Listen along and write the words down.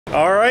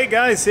Alright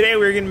guys, today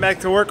we're getting back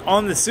to work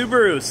on the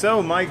Subaru.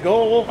 So my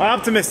goal, my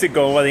optimistic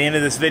goal by the end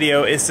of this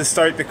video is to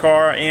start the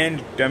car,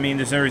 and I mean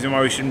there's no reason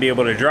why we shouldn't be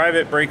able to drive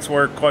it. Brakes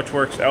work, clutch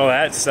works, all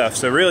that stuff.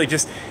 So really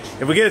just,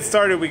 if we get it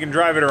started, we can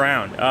drive it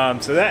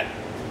around. So that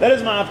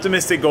is my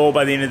optimistic goal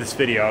by the end of this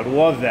video. I'd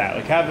love that.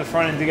 Like have the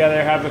front end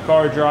together, have the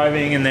car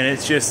driving, and then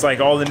it's just like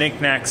all the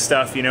knick-knack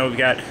stuff, you know,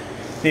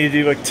 we need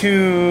to do like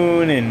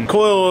tune and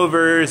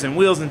coilovers and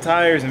wheels and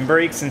tires and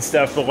brakes and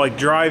stuff, but like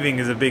driving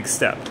is a big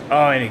step.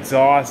 Oh, and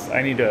exhaust,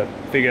 I need to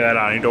figure that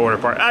out. I need to order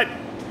parts.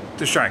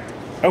 Distracted.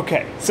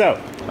 Okay,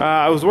 so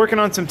I was working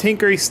on some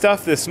tinkery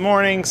stuff this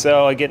morning,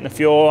 so like getting the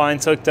fuel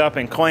lines hooked up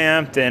and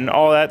clamped and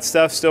all that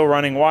stuff, still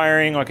running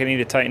wiring. Like I need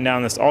to tighten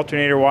down this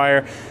alternator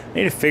wire. I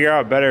need to figure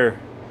out better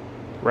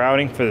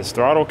routing for this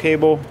throttle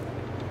cable.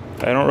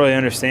 I don't really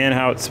understand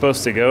how it's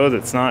supposed to go.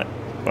 That's not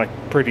like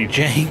pretty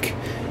jank.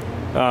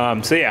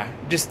 So yeah,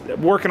 just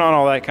working on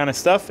all that kind of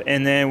stuff,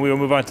 and then we will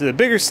move on to the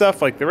bigger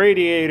stuff like the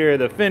radiator,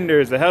 the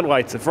fenders, the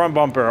headlights, the front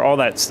bumper, all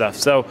that stuff.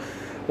 So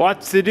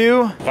lots to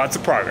do, lots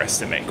of progress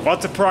to make,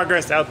 lots of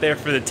progress out there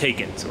for the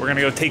taking. So we're gonna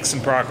go take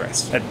some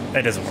progress.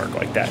 That doesn't work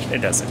like that, it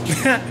doesn't.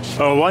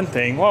 Oh, one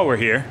thing while we're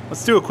here,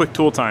 let's do a quick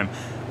tool time.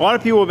 A lot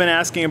of people have been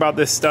asking about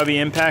this stubby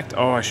impact.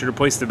 Oh, I should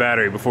replace the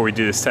battery before we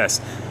do this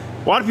test.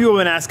 A lot of people have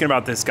been asking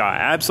about this guy.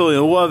 I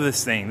absolutely love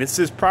this thing. This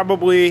has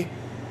probably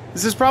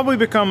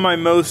become my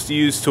most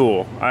used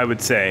tool, I would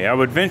say. I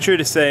would venture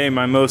to say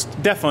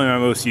definitely my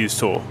most used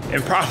tool.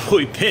 And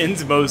probably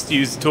Ben's most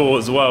used tool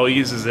as well. He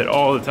uses it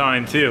all the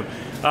time too.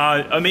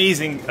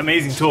 Amazing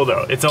tool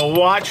though. It's a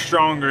lot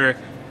stronger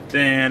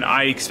than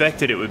I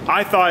expected it would.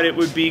 I thought it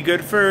would be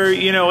good for,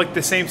 you know, like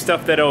the same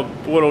stuff that a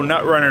little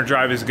nut runner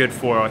drive is good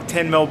for. Like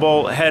 10 mil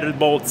bolt head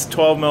bolts,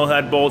 12 mil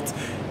head bolts.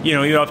 You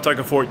know, you up to like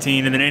a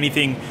 14, and then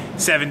anything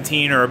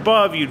 17 or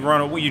above, you'd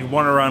want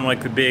to run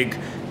like the big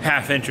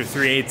 1/2 inch or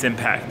 3/8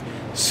 impact.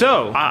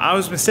 So I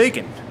was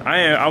mistaken.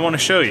 I want to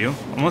show you.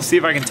 I'm gonna see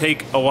if I can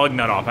take a lug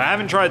nut off. I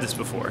haven't tried this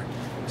before,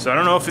 so I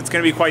don't know if it's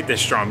gonna be quite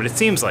this strong, but it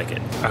seems like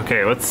it.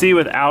 Okay, let's see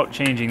without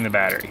changing the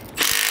battery.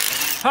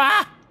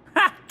 Ha!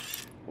 Ha!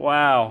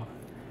 Wow,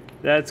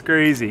 that's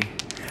crazy.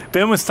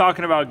 Ben was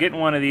talking about getting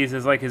one of these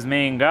as like his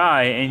main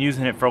guy and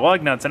using it for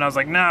lug nuts, and I was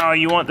like, no,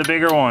 you want the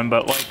bigger one,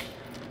 but like,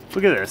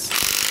 look at this.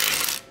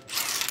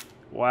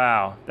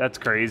 Wow, that's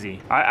crazy.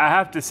 I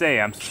have to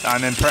say, I'm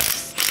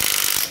impressed.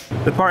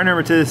 The part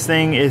number to this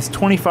thing is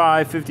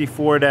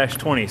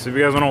 2554-20, so if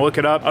you guys want to look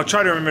it up, I'll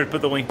try to remember to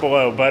put the link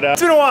below, but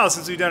it's been a while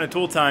since we've done a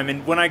tool time,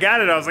 and when I got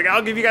it, I was like,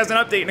 I'll give you guys an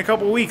update in a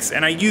couple weeks,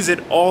 and I use it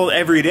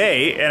every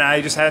day, and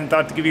I just hadn't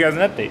thought to give you guys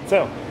an update,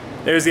 so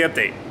there's the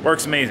update.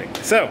 Works amazing.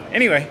 So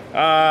anyway,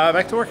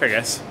 back to work, I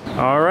guess.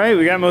 All right,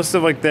 we got most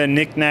of like the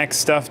knick-knack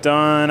stuff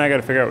done. I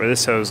gotta figure out where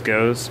this hose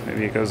goes.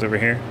 Maybe it goes over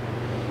here.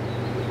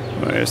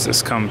 Where does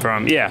this come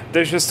from? Yeah,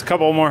 there's just a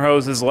couple more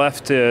hoses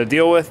left to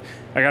deal with.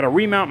 I gotta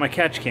remount my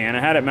catch can.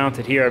 I had it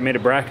mounted here. I made a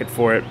bracket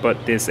for it,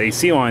 but this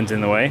AC line's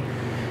in the way.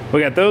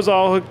 We got those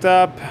all hooked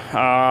up.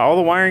 All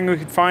the wiring we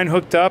could find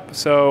hooked up,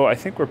 so I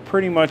think we're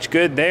pretty much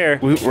good there.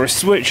 We're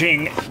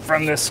switching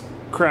from this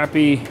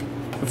crappy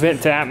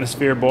vent to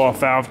atmosphere blow-off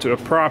valve to a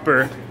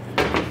proper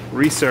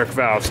recirc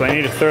valve. So I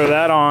need to throw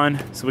that on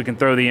so we can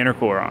throw the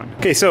intercooler on.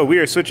 Okay, so we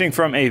are switching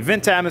from a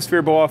vent to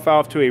atmosphere blow-off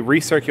valve to a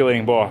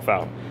recirculating blow-off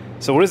valve.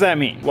 So what does that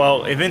mean?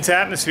 Well, a vent to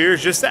atmosphere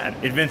is just that.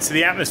 It vents to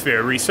the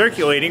atmosphere.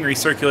 Recirculating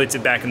recirculates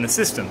it back in the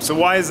system. So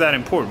why is that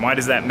important? Why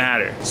does that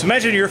matter? So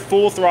imagine you're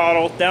full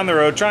throttle down the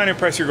road trying to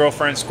impress your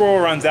girlfriend. Squirrel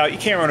runs out. You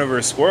can't run over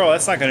a squirrel.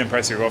 That's not gonna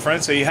impress your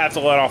girlfriend, so you have to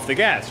let off the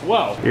gas.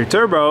 Well, your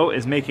turbo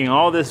is making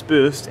all this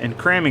boost and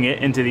cramming it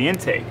into the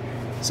intake.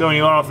 So when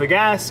you let off the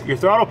gas, your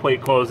throttle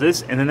plate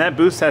closes, and then that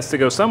boost has to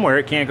go somewhere.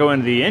 It can't go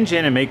into the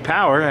engine and make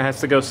power. It has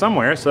to go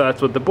somewhere, so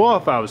that's what the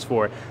blow-off valve is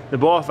for. The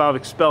blow-off valve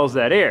expels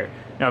that air.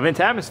 Now, vent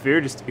to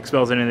atmosphere just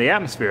expels it into the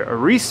atmosphere. A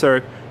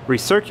recirc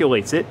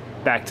recirculates it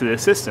back to the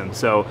system.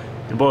 So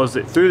it blows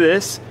it through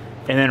this,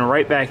 and then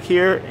right back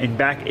here and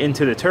back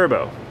into the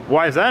turbo.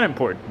 Why is that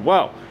important?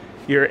 Well,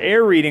 your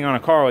air reading on a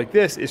car like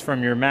this is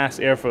from your mass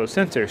airflow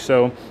sensor.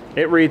 So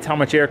it reads how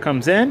much air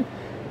comes in,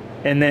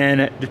 and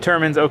then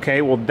determines,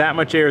 okay, well, that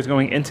much air is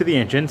going into the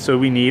engine, so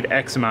we need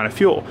X amount of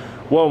fuel.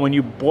 Well, when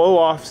you blow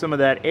off some of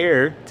that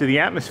air to the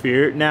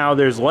atmosphere, now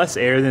there's less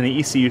air than the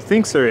ECU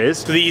thinks there is.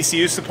 So the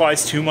ECU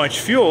supplies too much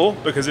fuel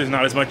because there's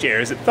not as much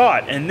air as it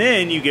thought. And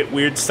then you get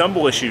weird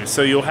stumble issues.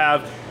 So you'll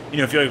have, you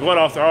know, if you like let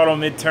off throttle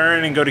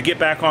mid-turn and go to get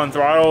back on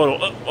throttle,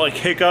 it'll like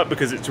hiccup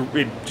because it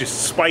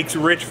just spikes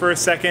rich for a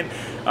second.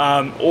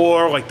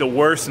 Or like the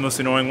worst and most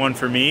annoying one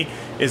for me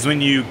is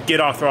when you get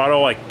off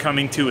throttle, like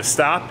coming to a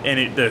stop,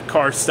 and the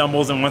car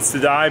stumbles and wants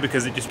to die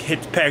because it just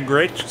hits peg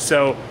rich.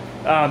 So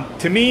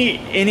to me,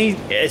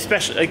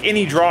 especially like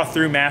any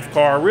draw-through math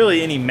car,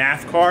 really any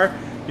math car,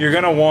 you're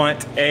gonna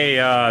want a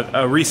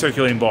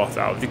recirculating blow-off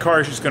valve. The car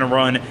is just gonna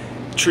run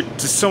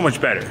just so much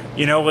better.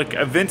 You know, like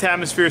a vent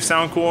atmosphere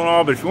sound cool and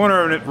all, but if you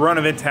want to run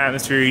a vent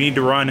atmosphere, you need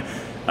to run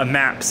a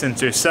map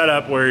sensor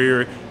setup where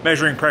you're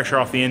measuring pressure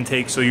off the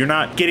intake, so you're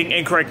not getting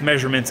incorrect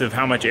measurements of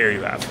how much air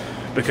you have.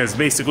 because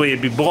basically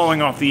it'd be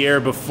blowing off the air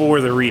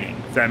before the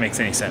reading, if that makes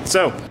any sense.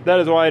 So that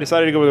is why I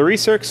decided to go with a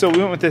recirc. So we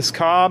went with this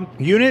Cobb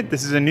unit.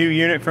 This is a new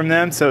unit from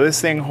them. So this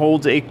thing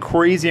holds a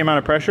crazy amount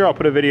of pressure. I'll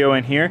put a video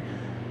in here,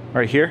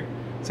 right here,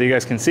 so you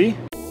guys can see.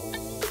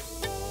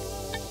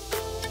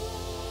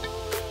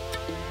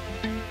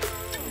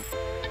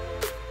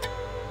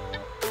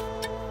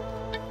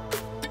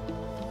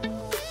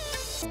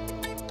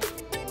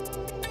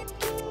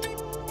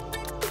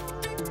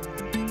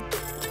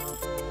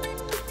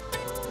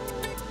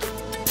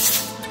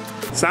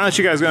 Silence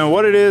you guys going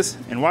what it is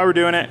and why we're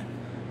doing it.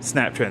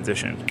 Snap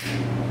transition.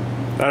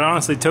 That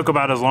honestly took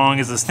about as long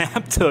as the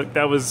snap took.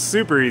 That was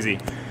super easy.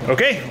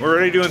 Okay, we're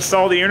ready to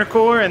install the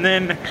intercooler, and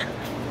then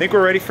I think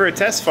we're ready for a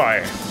test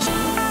fire.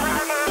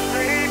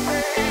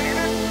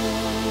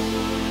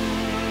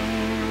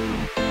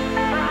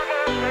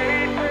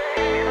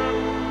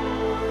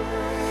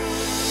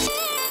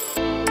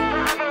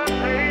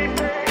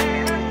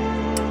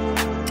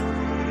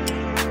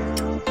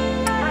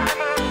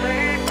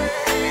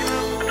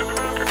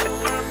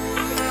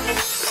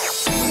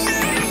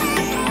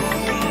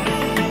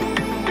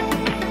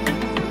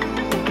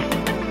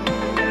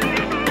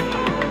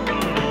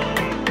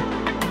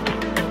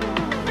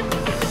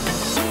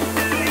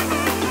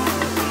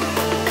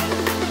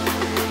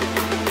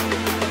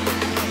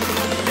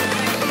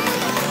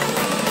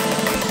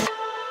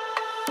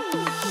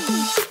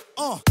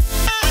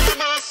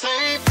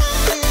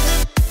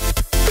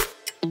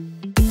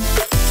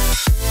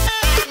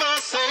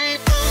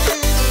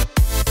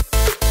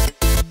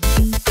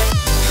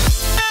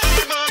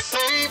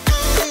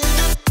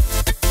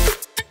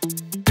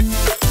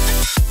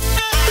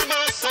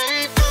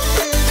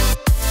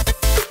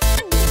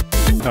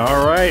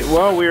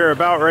 Well, we are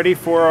about ready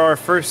for our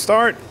first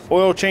start.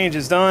 Oil change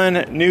is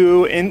done.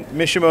 New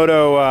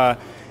Mishimoto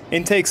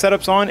intake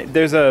setups on.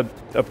 There's a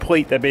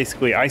plate that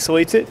basically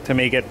isolates it to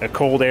make it a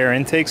cold air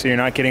intake, so you're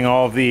not getting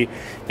all of the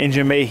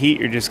engine bay heat.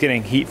 You're just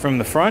getting heat from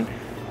the front,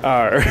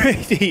 or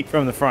heat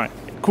from the front,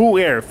 cool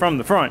air from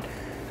the front.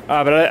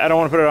 But I don't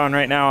want to put it on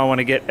right now. I want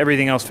to get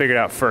everything else figured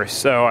out first.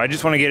 So I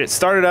just want to get it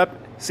started up,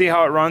 see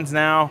how it runs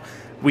now.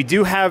 We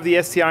do have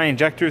the STI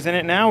injectors in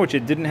it now, which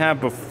it didn't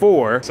have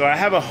before. So I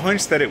have a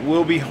hunch that it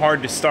will be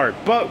hard to start,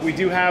 but we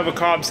do have a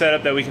Cobb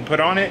setup that we can put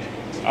on it.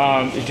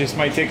 It just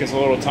might take us a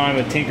little time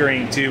of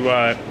tinkering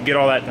to get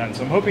all that done.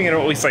 So I'm hoping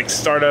it'll at least like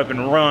start up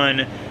and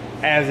run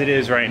as it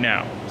is right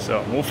now.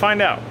 So we'll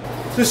find out.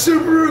 The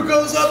Subaru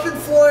goes up in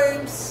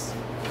flames.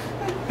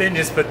 Ben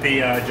just put the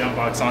jump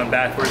box on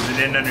backwards and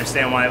didn't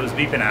understand why it was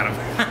beeping at him.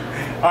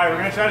 All right, we're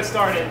gonna try to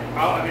start it.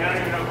 I mean, I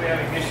don't even know if we have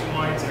ignition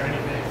lights or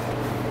anything.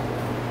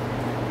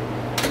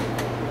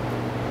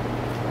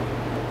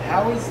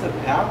 How is the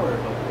power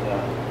hooked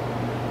up?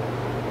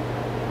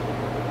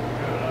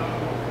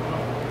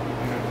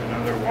 There's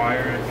another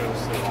wire that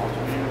goes to the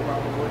alternator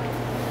probably.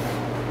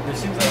 There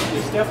seems like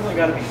there's definitely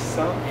got to be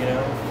some, you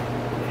know?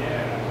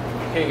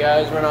 Yeah. Okay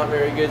guys, we're not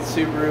very good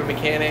Subaru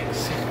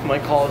mechanics.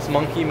 Might call us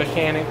monkey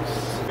mechanics.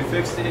 We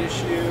fixed the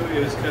issue.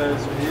 It was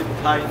because we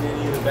didn't tighten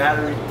any of the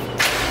battery.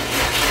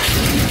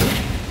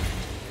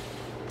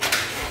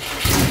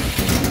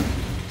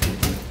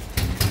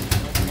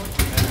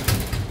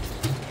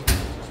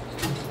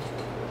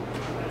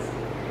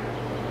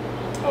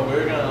 Oh, we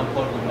were gonna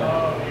unplug them now.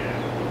 Oh, yeah.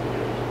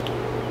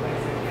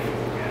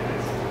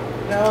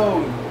 No.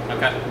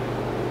 Okay.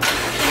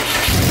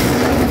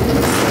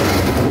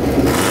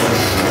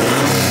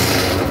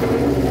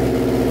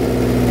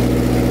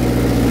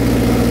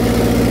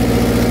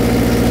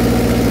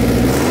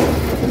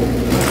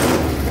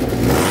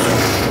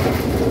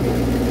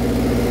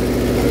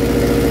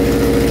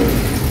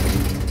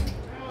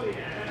 Hell yeah,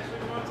 it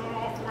actually runs on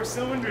all 4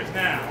 cylinders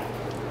now.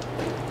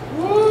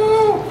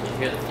 Woo! You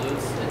hear the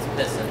fluids? It's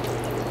pissing.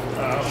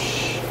 Oh,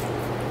 shh.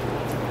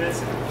 This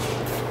is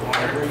water.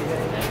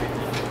 Everything.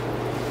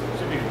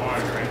 Should be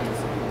water, right?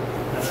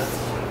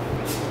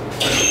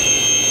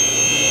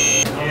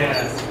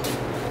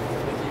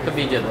 Yeah. Could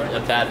be just a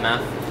bad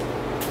math.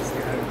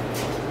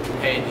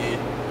 Hey dude,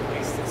 at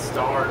least it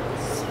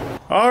starts.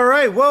 All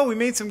right, well, we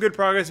made some good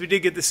progress. We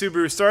did get the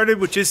Subaru started,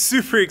 which is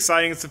super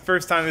exciting. It's the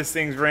first time this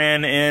thing's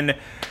ran in,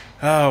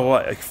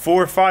 what, like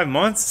 4 or 5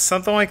 months,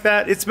 something like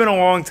that. It's been a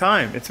long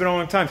time. It's been a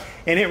long time.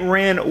 And it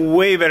ran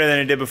way better than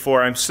it did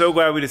before. I'm so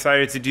glad we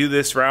decided to do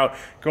this route,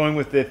 going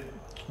with the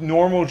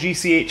normal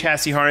GC8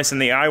 chassis harness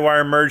and the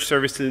iWire merge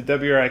service to the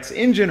WRX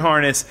engine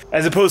harness,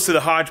 as opposed to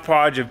the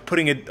hodgepodge of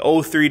putting an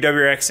 03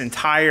 WRX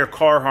entire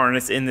car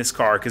harness in this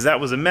car, because that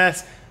was a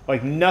mess.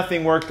 Like,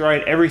 nothing worked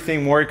right.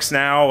 Everything works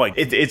now. Like,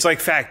 it's like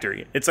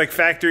factory. It's like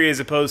factory as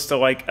opposed to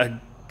like a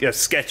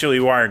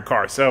sketchily wired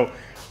car. So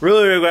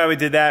really, really glad we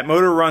did that.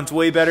 Motor runs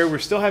way better. We're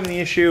still having the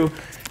issue.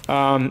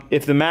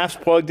 If the MAF's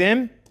plugged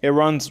in, it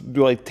runs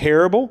like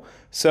terrible.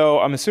 So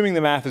I'm assuming the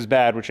MAF is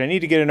bad, which I need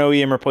to get an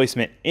OEM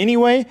replacement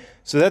anyway.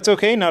 So that's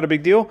okay, not a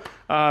big deal.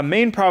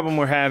 Main problem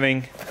we're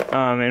having,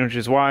 and which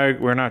is why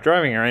we're not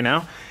driving it right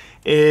now,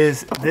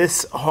 is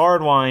this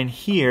hard line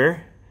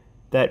here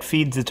that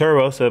feeds the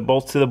turbo. So it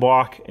bolts to the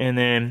block and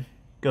then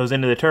goes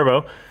into the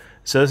turbo.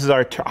 So this is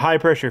our high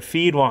pressure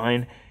feed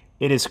line.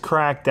 It is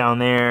cracked down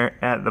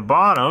there at the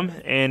bottom,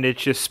 and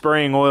it's just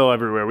spraying oil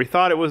everywhere. We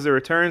thought it was the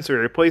return, so we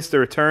replaced the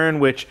return,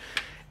 which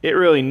it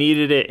really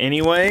needed it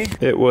anyway.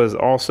 It was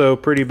also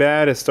pretty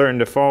bad. It's starting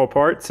to fall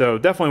apart, so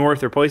definitely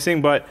worth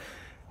replacing, but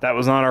that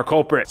was not our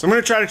culprit. So I'm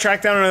gonna try to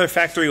track down another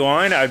factory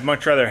line. I'd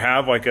much rather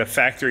have like a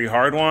factory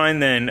hard line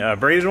than a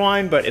braided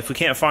line, but if we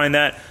can't find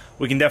that,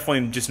 we can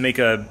definitely just make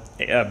a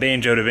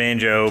banjo to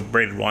banjo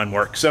braided line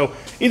work. So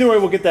either way,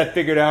 we'll get that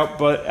figured out,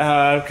 but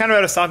kind of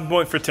at a stopping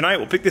point for tonight.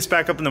 We'll pick this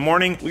back up in the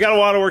morning. We got a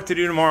lot of work to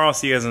do tomorrow. I'll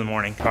see you guys in the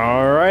morning.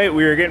 All right,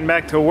 we are getting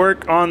back to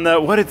work on the,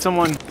 what did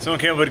someone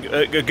came up with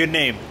a good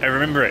name. I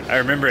remember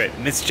it,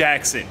 Miss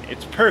Jackson.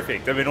 It's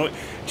perfect. I've been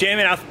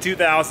jamming out the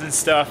 2000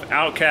 stuff,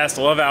 Outcast,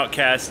 love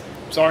Outcast.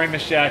 Sorry,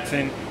 Miss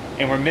Jackson,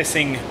 and we're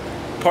missing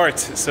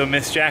parts, so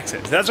Miss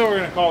Jackson. So that's what we're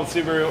gonna call the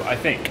Subaru, I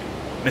think,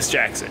 Miss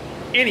Jackson.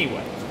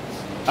 Anyway.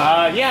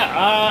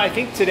 I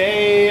think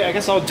today,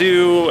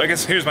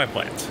 here's my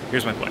plans.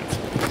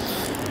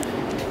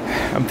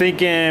 I'm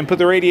thinking put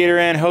the radiator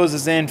in,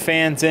 hoses in,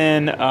 fans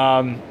in,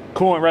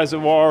 coolant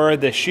reservoir,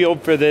 the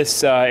shield for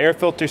this air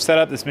filter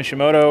setup, this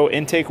Mishimoto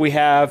intake we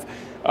have,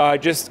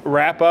 just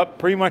wrap up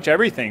pretty much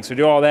everything. So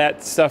do all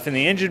that stuff in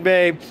the engine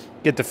bay,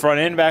 get the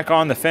front end back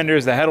on, the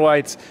fenders, the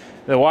headlights,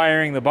 the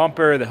wiring, the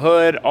bumper, the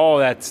hood, all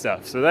that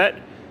stuff. So that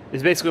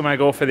is basically my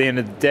goal for the end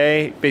of the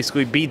day,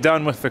 basically be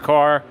done with the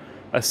car,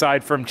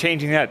 aside from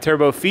changing that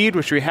turbo feed,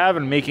 which we have,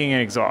 and making an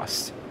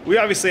exhaust. We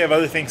obviously have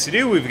other things to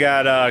do. We've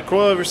got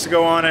coilovers to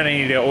go on, and I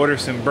need to order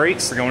some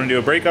brakes. We're going to do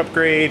a brake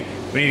upgrade.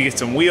 We need to get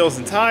some wheels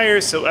and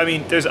tires. So, I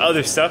mean, there's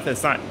other stuff.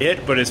 That's not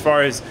it. But as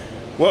far as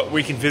what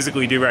we can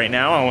physically do right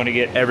now, I want to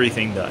get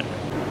everything done.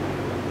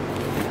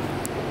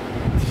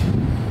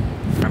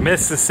 I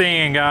missed the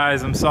singing,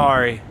 guys. I'm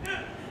sorry.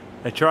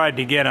 I tried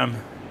to get them.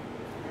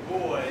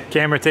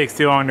 Camera takes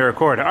too long to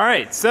record. All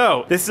right,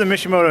 so this is a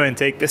Mishimoto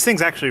intake. This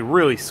thing's actually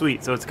really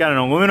sweet. So it's got an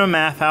aluminum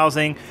MAF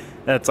housing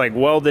that's like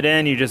welded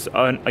in. You just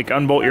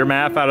unbolt your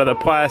MAF out of the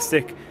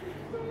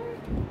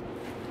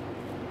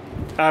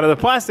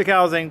plastic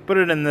housing, put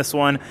it in this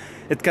one.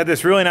 It's got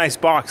this really nice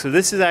box. So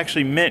this is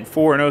actually meant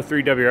for an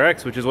 03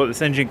 WRX, which is what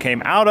this engine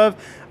came out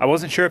of. I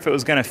wasn't sure if it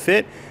was gonna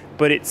fit,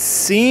 but it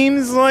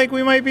seems like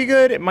we might be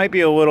good. It might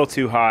be a little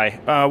too high.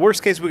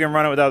 Worst case, we can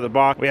run it without the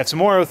box. We have some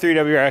more 03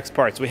 WRX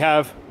parts. We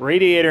have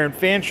radiator and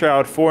fan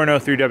shroud for an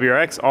 03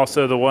 WRX,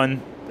 also the one,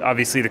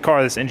 obviously the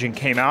car this engine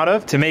came out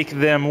of. To make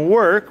them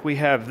work, we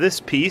have this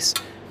piece,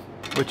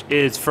 which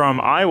is from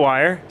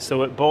iWire.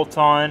 So it bolts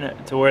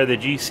on to where the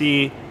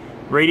GC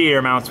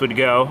radiator mounts would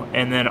go,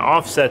 and then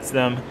offsets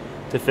them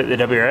to fit the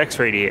WRX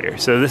radiator.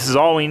 So this is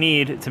all we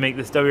need to make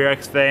this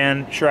WRX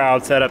fan,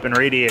 shroud, setup, and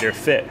radiator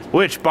fit.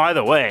 Which, by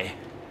the way,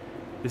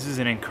 this is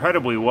an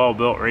incredibly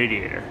well-built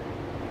radiator.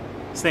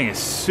 This thing is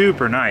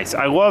super nice.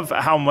 I love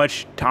how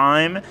much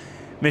time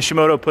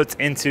Mishimoto puts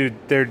into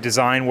their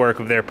design work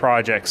of their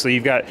projects. So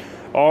you've got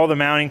all the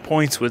mounting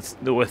points with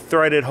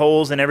threaded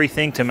holes and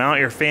everything to mount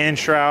your fan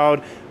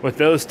shroud, with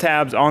those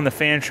tabs on the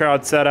fan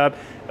shroud setup,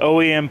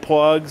 OEM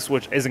plugs,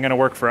 which isn't gonna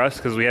work for us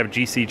because we have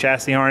GC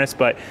chassis harness,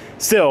 but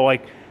still,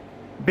 like,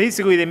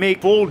 basically they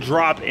make full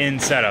drop-in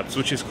setups,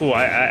 which is cool.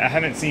 I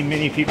haven't seen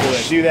many people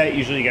that do that.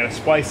 Usually you gotta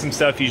splice some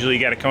stuff, usually you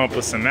gotta come up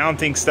with some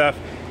mounting stuff.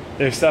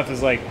 Their stuff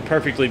is like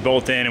perfectly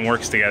bolt in and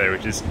works together,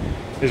 which is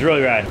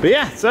really rad. But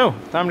yeah, so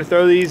time to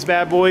throw these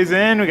bad boys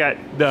in. We got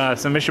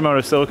some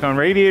Mishimoto silicone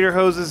radiator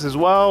hoses as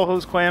well,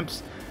 hose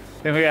clamps.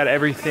 Then we got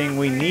everything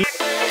we need.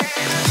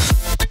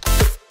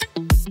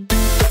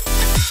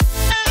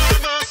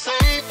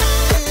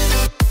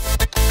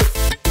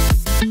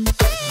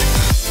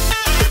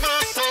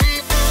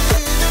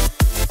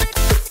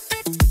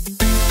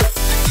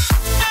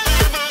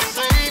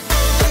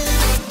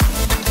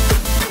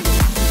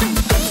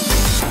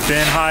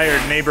 Ben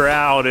hired neighbor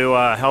Al to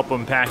help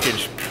him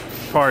package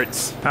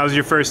parts. How was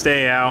your first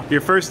day, Al?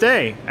 Your first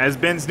day as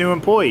Ben's new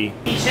employee.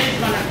 He said he's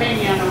gonna pay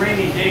me on a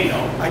rainy day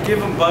though. I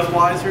give him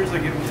Budweisers, I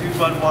give him 2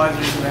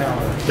 Budweisers an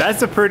hour.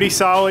 That's a pretty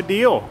solid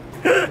deal.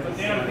 But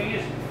the other thing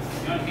is,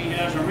 he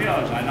doesn't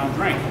realize I don't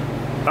drink.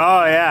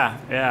 Oh yeah,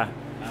 yeah.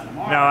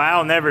 No,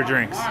 Al never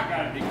drinks.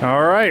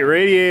 All right,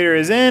 radiator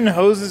is in,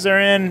 hoses are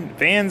in,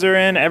 fans are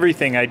in,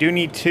 everything. I do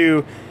need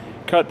to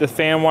cut the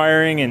fan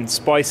wiring and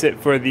splice it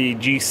for the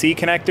GC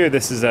connector.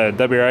 This is a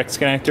WRX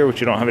connector, which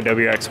you don't have a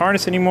WRX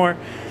harness anymore.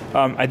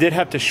 I did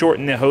have to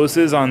shorten the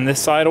hoses on this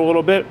side a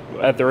little bit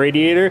at the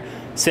radiator,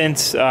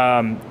 since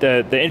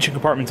the engine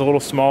compartment's a little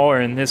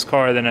smaller in this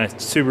car than a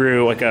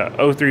Subaru, like a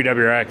 03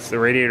 WRX. The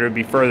radiator would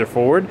be further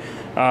forward,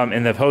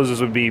 and the hoses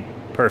would be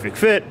perfect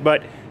fit,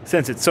 but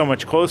since it's so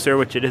much closer,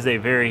 which it is a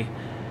very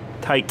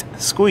tight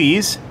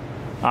squeeze,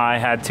 I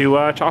had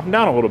to chop them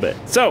down a little bit.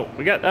 So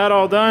we got that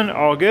all done,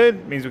 all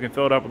good. Means we can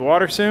fill it up with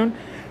water soon.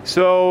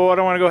 So what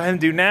I want to go ahead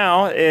and do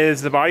now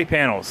is the body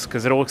panels,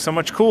 because it'll look so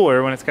much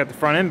cooler when it's got the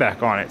front end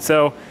back on it.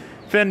 So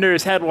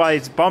fenders,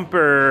 headlights,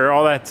 bumper,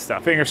 all that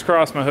stuff. Fingers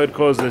crossed my hood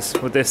closes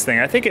with this thing.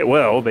 I think it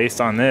will based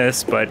on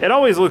this, but it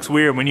always looks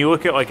weird when you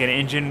look at like an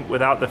engine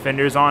without the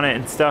fenders on it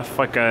and stuff,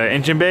 like a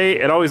engine bay.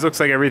 It always looks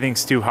like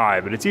everything's too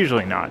high, but it's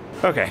usually not.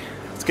 Okay,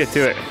 let's get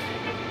to it.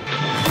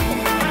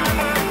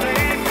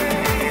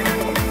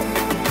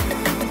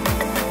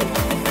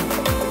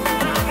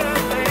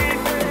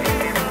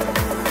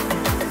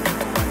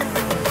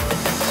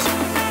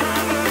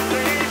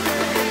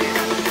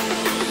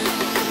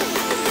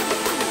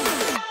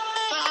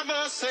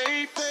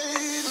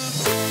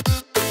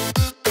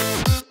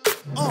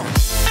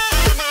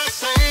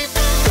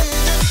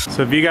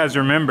 So if you guys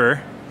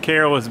remember,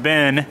 Careless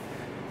Ben,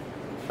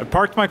 I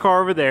parked my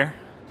car over there.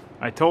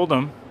 I told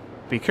him,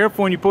 be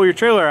careful when you pull your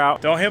trailer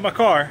out. Don't hit my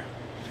car.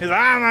 He's like,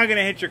 I'm not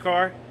gonna hit your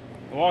car.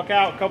 I walk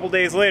out a couple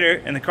days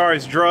later and the car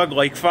is drugged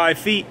like 5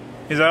 feet.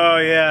 He's like, oh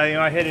yeah, you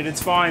know, I hit it,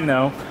 it's fine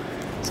though.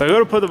 So I go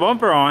to put the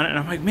bumper on and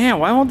I'm like, man,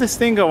 why won't this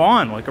thing go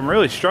on? Like I'm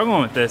really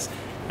struggling with this.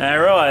 And I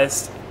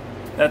realized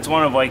that's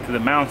one of like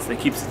the mounts that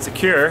keeps it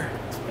secure.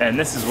 And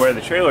this is where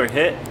the trailer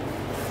hit.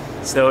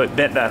 So it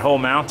bent that whole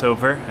mount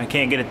over. I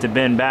can't get it to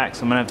bend back,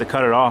 so I'm gonna have to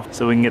cut it off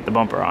so we can get the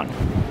bumper on. Do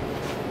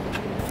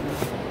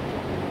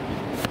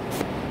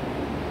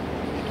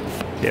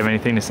you have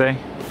anything to say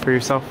for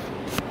yourself?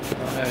 I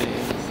don't have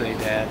anything to say,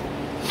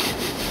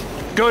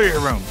 Dad. Go to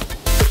your room.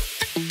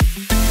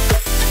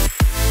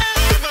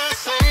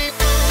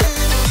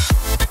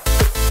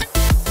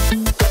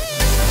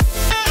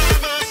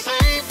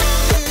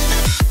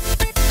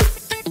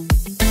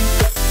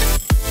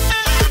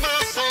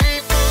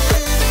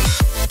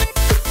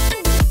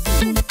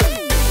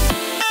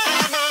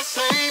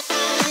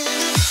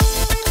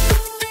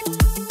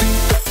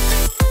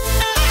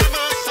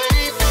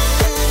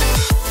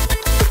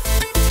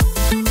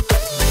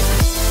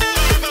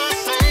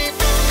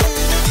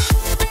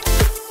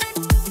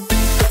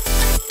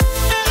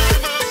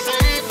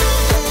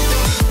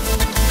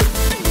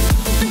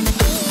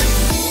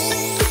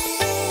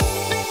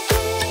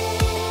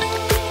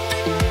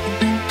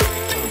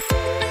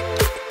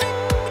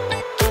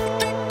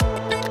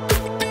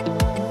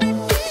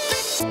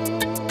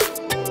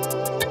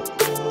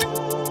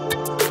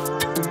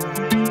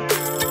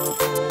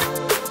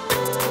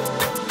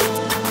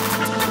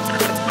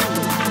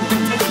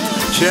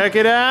 Check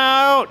it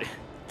out!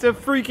 It's a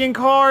freaking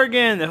car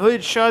again. The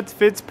hood shuts,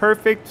 fits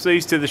perfect. So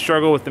used to the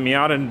struggle with the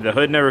Miata, the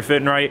hood never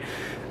fitting right.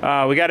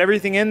 We got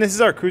everything in. This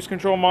is our cruise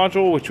control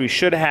module, which we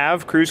should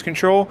have cruise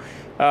control,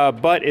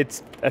 but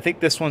I think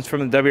this one's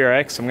from the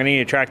WRX. I'm gonna need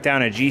to track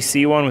down a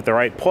GC one with the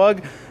right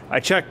plug. I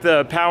checked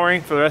the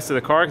powering for the rest of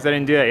the car because I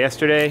didn't do that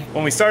yesterday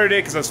when we started it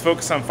because I was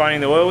focused on finding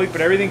the oil leak,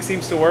 but everything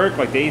seems to work.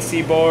 Like the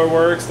AC blower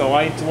works, the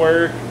lights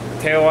work,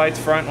 tail lights,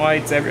 front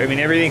lights, I mean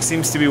everything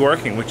seems to be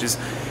working, which is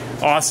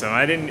awesome.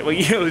 Well,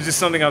 it was just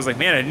something I was like,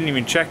 man, I didn't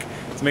even check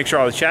to make sure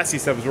all the chassis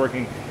stuff was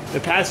working. The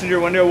passenger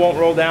window won't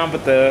roll down,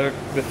 but the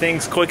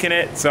thing's clicking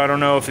it, so I don't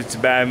know if it's a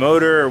bad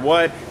motor or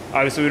what.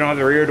 Obviously, we don't have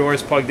the rear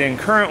doors plugged in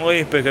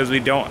currently because we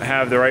don't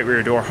have the right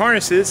rear door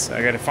harnesses.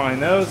 I gotta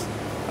find those.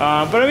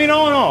 But I mean,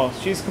 all in all,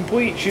 she's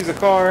complete. She's a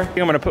car. I think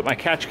I'm gonna put my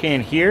catch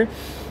can here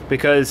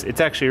because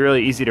it's actually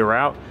really easy to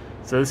route.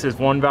 So this is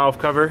one valve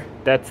cover,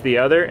 that's the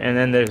other, and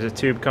then there's a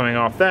tube coming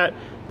off that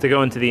to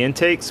go into the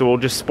intake. So we'll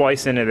just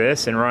splice into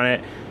this and run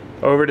it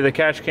over to the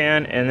catch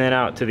can and then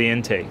out to the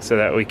intake so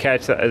that we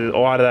catch a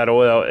lot of that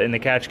oil in the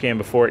catch can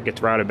before it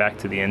gets routed back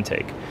to the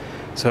intake.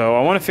 So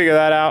I want to figure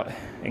that out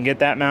and get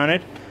that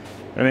mounted.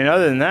 I mean,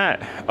 other than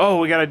that,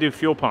 oh, we got to do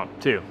fuel pump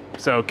too.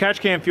 So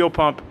catch can, fuel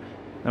pump,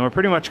 and we're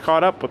pretty much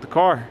caught up with the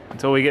car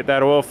until we get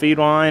that oil feed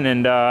line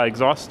and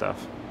exhaust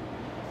stuff.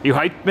 You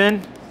hyped,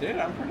 Ben? Dude,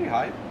 I'm pretty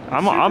hyped.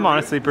 I'm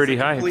honestly pretty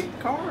hyped. Complete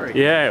car.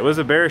 Yeah, it was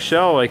a bare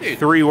shell like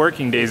 3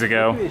 working days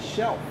ago. Look at his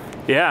shelf.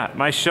 Yeah,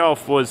 my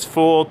shelf was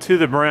full to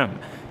the brim.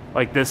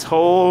 Like this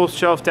whole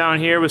shelf down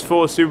here was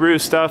full of Subaru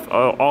stuff.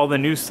 All the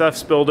new stuff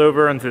spilled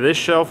over onto this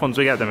shelf once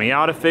we got the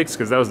Miata fixed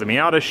because that was the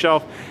Miata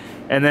shelf.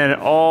 And then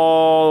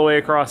all the way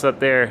across up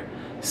there,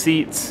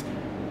 seats,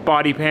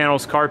 body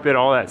panels, carpet,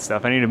 all that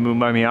stuff. I need to move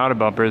my Miata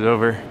bumpers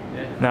over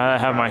now that I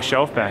have my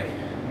shelf back.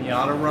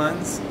 Miata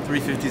runs,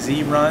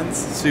 350Z runs,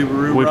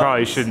 Subaru We runs.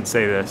 probably shouldn't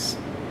say this.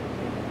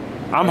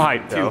 I'm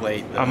hyped though. Too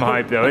late though. I'm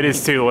hyped though. It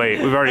is too late.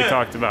 We've already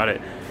talked about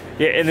it.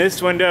 Yeah, in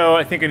this window,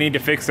 I think I need to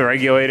fix the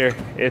regulator.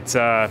 It just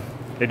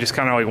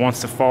kind of like wants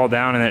to fall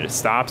down and then it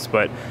stops.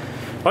 But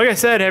like I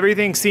said,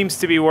 everything seems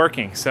to be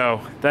working.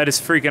 So that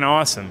is freaking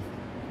awesome.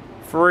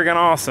 Friggin'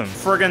 awesome.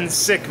 Friggin'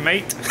 sick,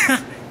 mate.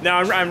 No,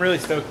 I'm really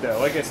stoked though.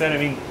 Like I said, I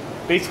mean,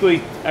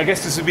 basically, I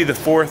guess this would be the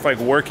 4th like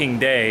working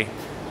day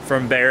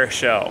from bare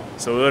shell.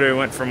 So we literally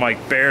went from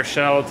like bare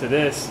shell to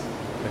this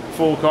like,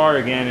 full car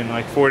again in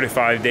like 4 to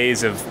 5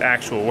 days of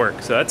actual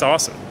work. So that's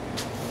awesome.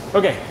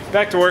 Okay,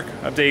 back to work.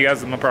 Update you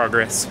guys with my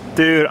progress.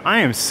 Dude, I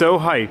am so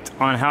hyped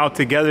on how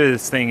together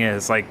this thing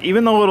is. Like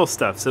even the little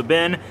stuff. So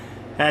Ben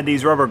had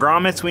these rubber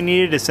grommets we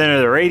needed to center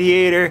the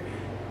radiator.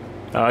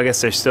 I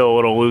guess they're still a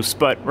little loose,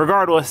 but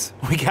regardless,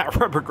 we got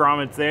rubber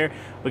grommets there.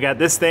 We got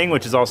this thing,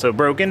 which is also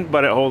broken,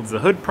 but it holds the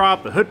hood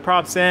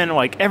prop's in,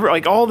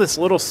 like all this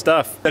little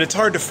stuff that it's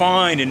hard to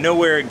find and know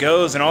where it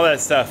goes and all that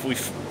stuff. We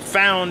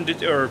found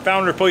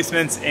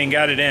replacements and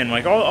got it in,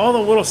 like all the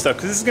little stuff,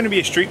 because this is going to be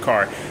a street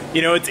car.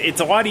 You know,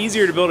 it's a lot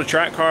easier to build a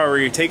track car where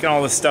you're taking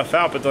all this stuff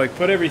out, but to like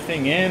put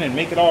everything in and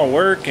make it all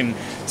work, and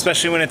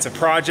especially when it's a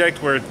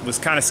project where it was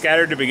kind of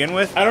scattered to begin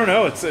with. I don't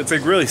know, it's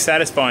like really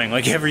satisfying,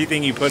 like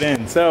everything you put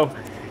in. So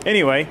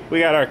anyway, we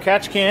got our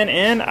catch can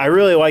in. I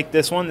really like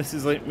this one. This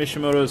is like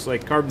Mishimoto's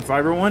like carbon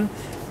fiber one,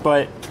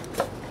 but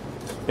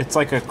it's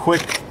like a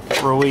quick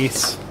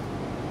release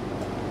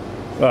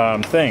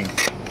thing.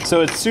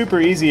 So it's super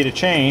easy to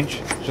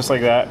change, just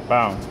like that,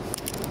 boom.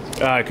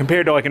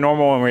 Compared to like a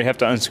normal one where you have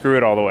to unscrew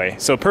it all the way.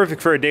 So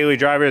perfect for a daily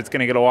driver. It's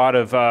gonna get a lot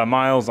of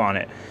miles on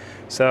it.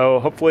 So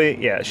hopefully,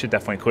 yeah, it should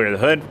definitely clear the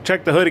hood.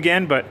 Check the hood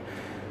again, but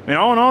I mean,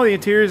 all in all, the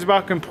interior is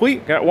about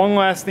complete. Got one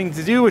last thing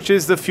to do, which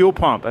is the fuel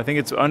pump. I think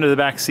it's under the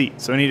back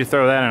seat, so I need to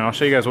throw that in. I'll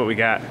show you guys what we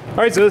got. All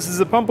right, so this is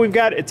the pump we've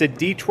got. It's a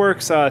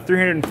Deechworks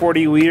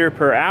 340 liter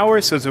per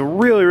hour, so it's a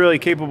really, really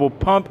capable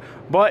pump,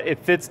 but it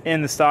fits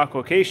in the stock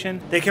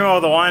location. They came out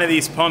with a line of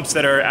these pumps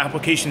that are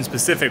application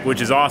specific,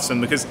 which is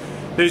awesome because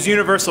there's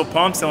universal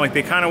pumps and like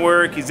they kind of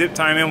work, you zip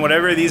time in,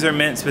 whatever. These are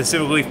meant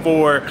specifically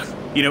for,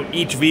 you know,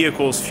 each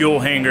vehicle's fuel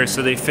hanger,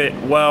 so they fit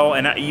well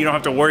and you don't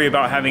have to worry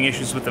about having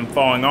issues with them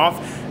falling off.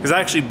 Because I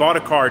actually bought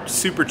a car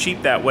super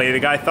cheap that way. The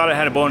guy thought it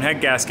had a blown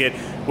head gasket.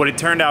 What it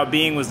turned out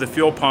being was the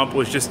fuel pump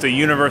was just a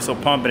universal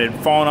pump and it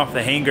had fallen off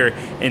the hanger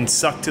and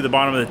sucked to the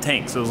bottom of the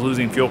tank, so it was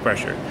losing fuel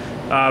pressure.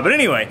 But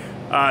anyway,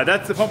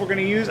 that's the pump we're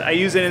gonna use. I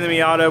use it in the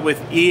Miata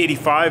with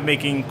E85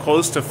 making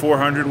close to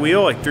 400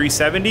 wheel, like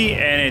 370,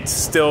 and it's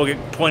still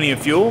plenty of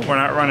fuel. We're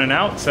not running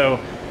out, so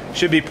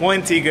should be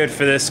plenty good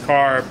for this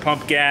car.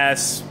 Pump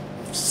gas,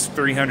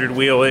 300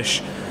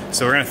 wheel-ish.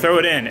 So we're gonna throw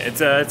it in. It's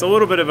a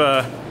little bit of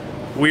a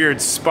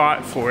weird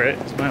spot for it.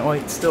 Is my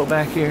light still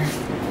back here?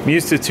 I'm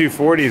used to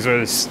 240s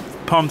where the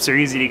pumps are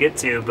easy to get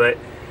to, but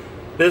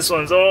this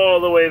one's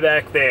all the way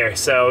back there.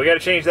 So we gotta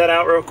change that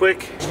out real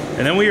quick.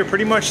 And then we are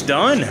pretty much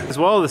done. As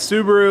well, the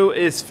Subaru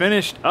is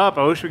finished up.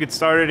 I wish we could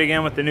start it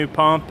again with the new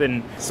pump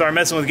and start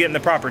messing with getting the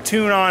proper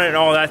tune on it and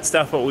all that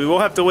stuff, but we will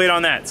have to wait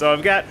on that. So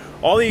I've got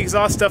all the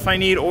exhaust stuff I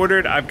need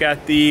ordered. I've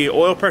got the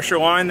oil pressure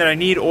line that I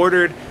need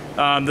ordered.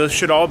 Those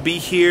should all be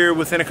here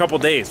within a couple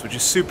days, which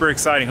is super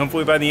exciting.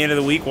 Hopefully by the end of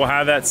the week, we'll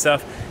have that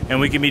stuff and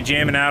we can be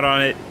jamming out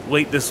on it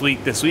late this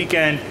week, this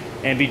weekend,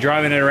 and be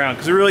driving it around.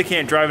 Because we really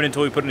can't drive it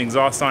until we put an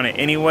exhaust on it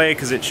anyway,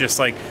 because it's just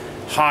like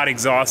hot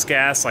exhaust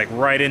gas, like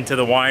right into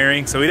the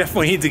wiring. So we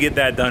definitely need to get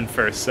that done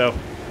first. So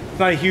it's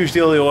not a huge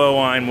deal the oil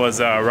line was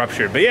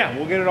ruptured. But yeah,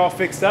 we'll get it all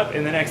fixed up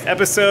in the next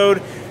episode.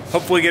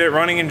 Hopefully get it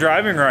running and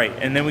driving right,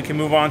 and then we can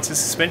move on to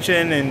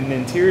suspension and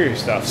interior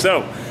stuff.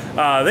 So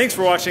thanks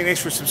for watching,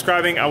 thanks for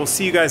subscribing. I will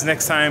see you guys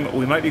next time.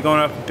 We might be going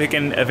up and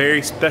picking a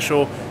very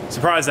special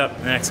surprise up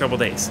in the next couple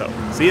days. So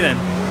see you then.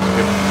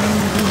 Good.